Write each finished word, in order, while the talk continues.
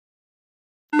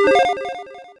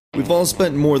We've all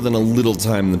spent more than a little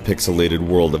time in the pixelated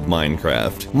world of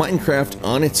Minecraft. Minecraft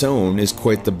on its own is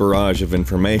quite the barrage of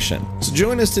information. So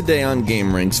join us today on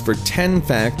Gameranx for 10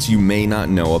 facts you may not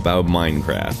know about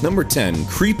Minecraft. Number 10.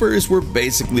 Creepers were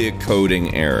basically a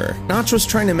coding error. Notch was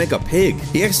trying to make a pig.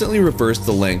 He accidentally reversed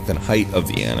the length and height of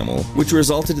the animal, which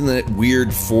resulted in that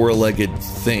weird four-legged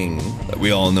thing that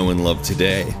we all know and love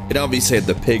today. It obviously had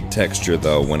the pig texture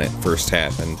though when it first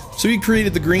happened. So he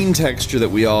created the green texture that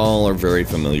we all are very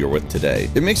familiar with today.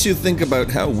 It makes you think about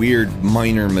how weird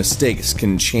minor mistakes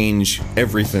can change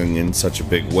everything in such a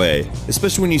big way,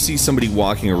 especially when you see somebody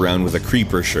walking around with a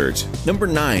creeper shirt. Number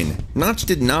 9. Notch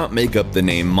did not make up the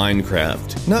name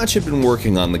Minecraft. Notch had been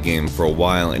working on the game for a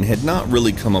while and had not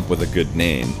really come up with a good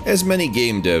name. As many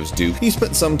game devs do, he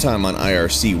spent some time on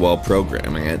IRC while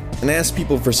programming it and asked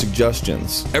people for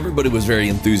suggestions. Everybody was very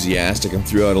enthusiastic and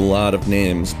threw out a lot of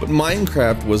names, but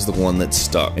Minecraft was the one that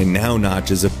stuck, and now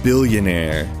Notch is a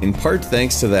billionaire, in part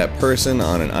thanks to that person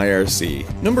on an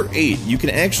IRC. Number 8. You can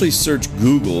actually search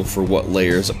Google for what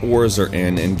layers ores are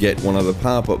in and get one of the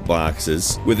pop-up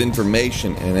boxes with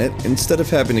information in it instead of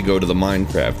having to go to the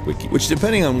Minecraft wiki, which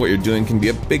depending on what you're doing can be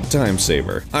a big time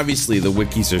saver. Obviously the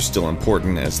wikis are still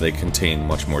important as they contain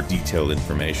much more detailed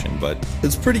information, but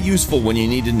it's pretty useful when you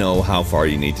need to know how far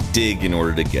you need to dig in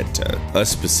order to get to a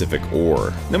specific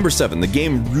ore. Number 7. The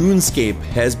game RuneScape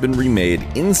has been remade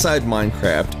inside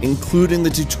Minecraft, including the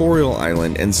tutorial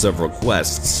island and several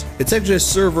quests. It's actually a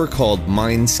server called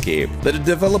Mindscape that a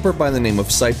developer by the name of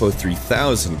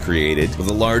Sypo3000 created, with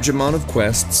a large amount of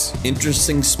quests,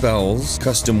 interesting spells,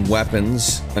 custom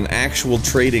weapons, an actual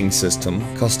trading system,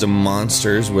 custom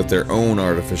monsters with their own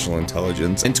artificial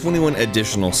intelligence, and 21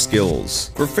 additional skills.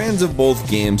 For fans of both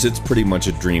games, it's pretty much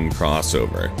a dream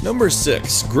crossover. Number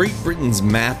 6. Great Britain's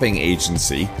mapping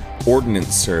agency,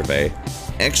 Ordnance Survey,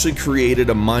 actually created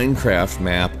a Minecraft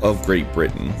map of Great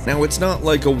Britain. Now, it's not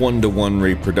like a one-to-one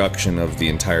reproduction of the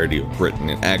entirety of Britain,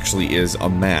 it actually is a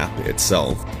map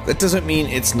itself. That doesn't mean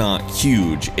it's not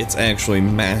huge, it's actually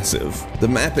massive. The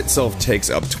map itself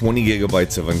takes up 20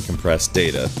 gigabytes of uncompressed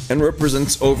data, and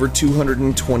represents over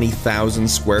 220,000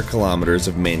 square kilometers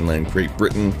of mainland Great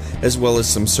Britain, as well as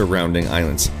some surrounding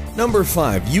islands. Number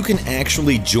 5. You can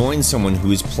actually join someone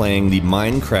who is playing the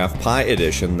Minecraft Pi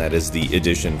edition, that is the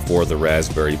edition for the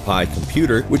Raspberry Pi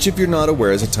computer, which if you're not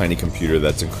aware is a tiny computer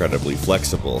that's incredibly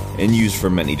flexible and used for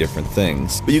many different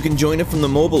things. But you can join it from the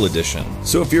mobile edition.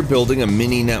 So if you're building a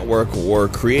mini network or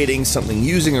creating something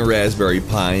using a Raspberry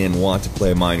Pi and want to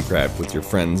play Minecraft with your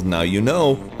friends, now you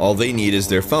know, all they need is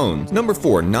their phone. Number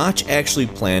 4. Notch actually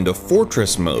planned a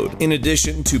fortress mode. In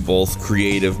addition to both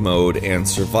creative mode and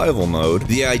survival mode,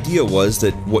 the idea was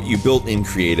that what you built in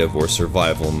creative or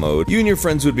survival mode, you and your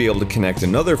friends would be able to connect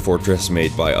another fortress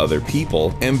made by other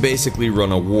people and basically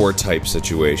run a war type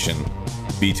situation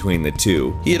between the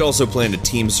two. He had also planned a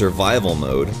team survival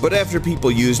mode, but after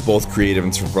people used both creative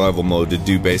and survival mode to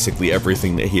do basically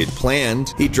everything that he had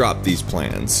planned, he dropped these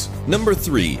plans. Number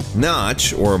 3.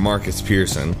 Notch, or Marcus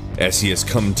Pearson, as he has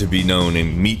come to be known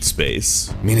in Meat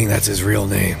Space, meaning that's his real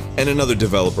name, and another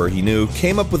developer he knew,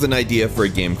 came up with an idea for a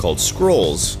game called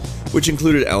Scrolls, which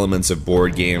included elements of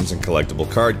board games and collectible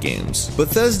card games.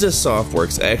 Bethesda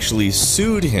Softworks actually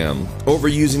sued him over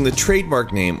using the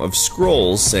trademark name of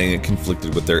Scrolls, saying it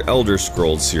conflicted with their Elder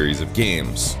Scrolls series of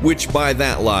games, which by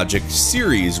that logic,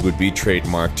 series would be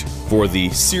trademarked for the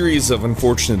Series of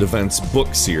Unfortunate Events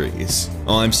book series.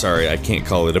 Oh, I'm sorry, I can't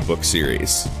call it a book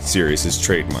series. Series is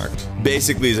trademarked.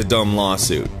 Basically, it's a dumb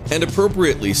lawsuit. And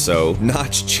appropriately so,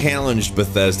 Notch challenged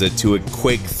Bethesda to a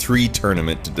Quake 3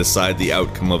 tournament to decide the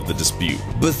outcome of the dispute.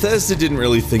 Bethesda didn't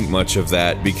really think much of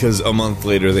that because a month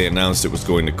later they announced it was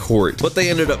going to court, but they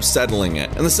ended up settling it,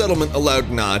 and the settlement allowed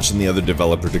Notch and the other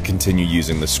developer to continue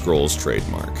using the Scrolls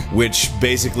trademark, which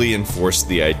basically enforced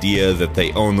the idea that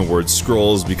they own the word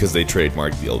Scrolls because they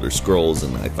trademarked the Elder Scrolls,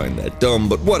 and I find that dumb,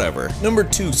 but whatever. Number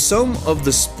 2. Some of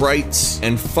the sprites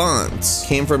and fonts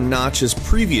came from Notch's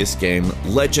previous game,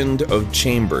 Legend of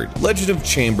Chambered. Legend of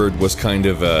Chambered was kind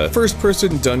of a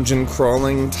first-person dungeon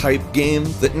crawling type game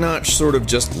that Notch sort of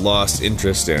just lost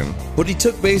interest in, but he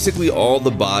took basically all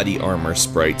the body armor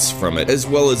sprites from it, as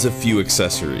well as a few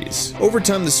accessories. Over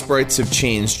time the sprites have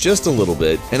changed just a little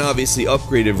bit, and obviously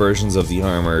upgraded versions of the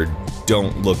armor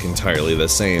don't look entirely the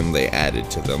same, they added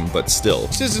to them, but still.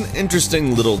 This is an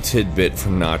interesting little tidbit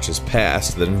from Notch's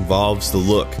past that involves the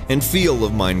look and feel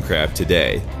of Minecraft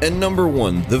today. And number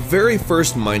 1, the very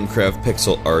first Minecraft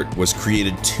pixel art was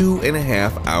created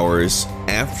 2.5 hours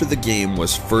after the game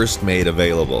was first made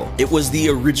available. It was the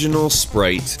original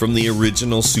sprite from the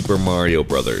original Super Mario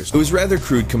Bros. It was rather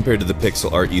crude compared to the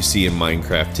pixel art you see in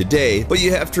Minecraft today, but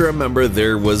you have to remember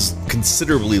there was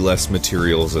considerably less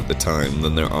materials at the time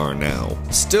than there are now.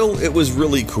 Still, it was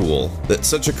really cool that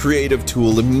such a creative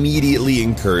tool immediately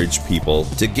encouraged people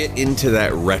to get into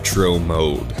that retro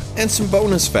mode. And some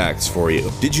bonus facts for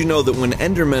you. Did you know that when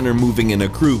Endermen are moving in a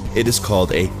group, it is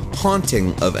called a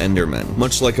haunting of Endermen,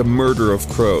 much like a murder of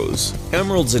crows?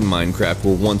 Emeralds in Minecraft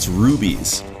were once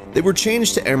rubies. They were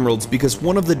changed to emeralds because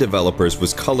one of the developers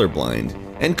was colorblind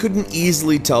and couldn't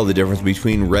easily tell the difference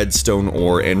between redstone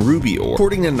ore and ruby ore.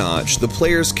 According to Notch, the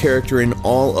player's character and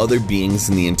all other beings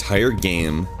in the entire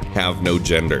game have no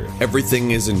gender.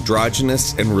 Everything is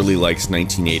androgynous and really likes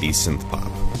 1980s synth pop.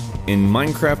 In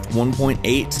Minecraft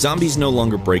 1.8, zombies no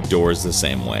longer break doors the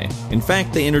same way. In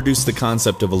fact, they introduced the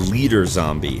concept of a leader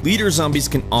zombie. Leader zombies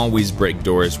can always break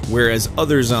doors, whereas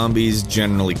other zombies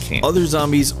generally can't. Other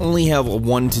zombies only have a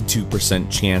 1 to 2%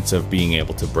 chance of being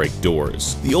able to break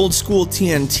doors. The old school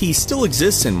TNT still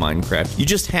exists in Minecraft, you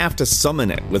just have to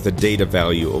summon it with a data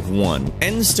value of 1.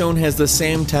 Endstone has the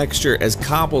same texture as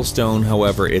cobblestone,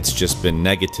 however it's just been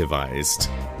negativized,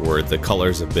 or the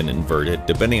colors have been inverted,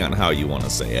 depending on how you want to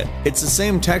say it. It's the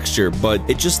same texture, but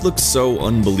it just looks so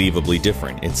unbelievably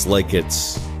different. It's like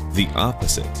it's the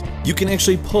opposite. You can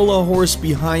actually pull a horse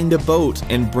behind a boat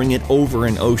and bring it over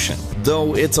an ocean,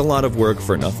 though it's a lot of work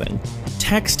for nothing.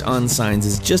 Text on signs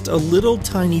is just a little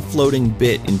tiny floating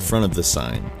bit in front of the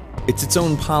sign. It's its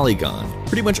own polygon.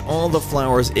 Pretty much all the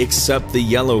flowers except the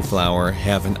yellow flower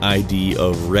have an ID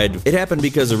of red. It happened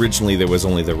because originally there was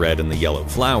only the red and the yellow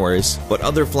flowers, but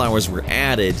other flowers were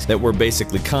added that were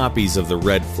basically copies of the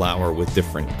red flower with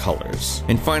different colors.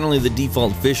 And finally, the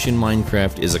default fish in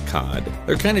Minecraft is a cod.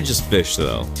 They're kind of just fish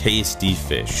though. Tasty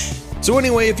fish. So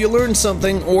anyway, if you learned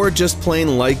something or just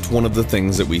plain liked one of the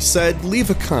things that we said,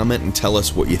 leave a comment and tell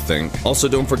us what you think. Also,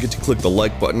 don't forget to click the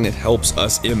like button, it helps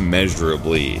us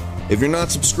immeasurably. If you're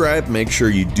not subscribed, make sure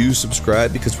you do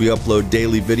subscribe because we upload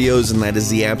daily videos and that is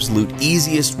the absolute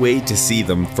easiest way to see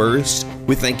them first.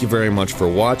 We thank you very much for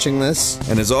watching this,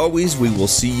 and as always, we will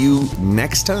see you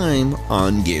next time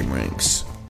on Gameranx.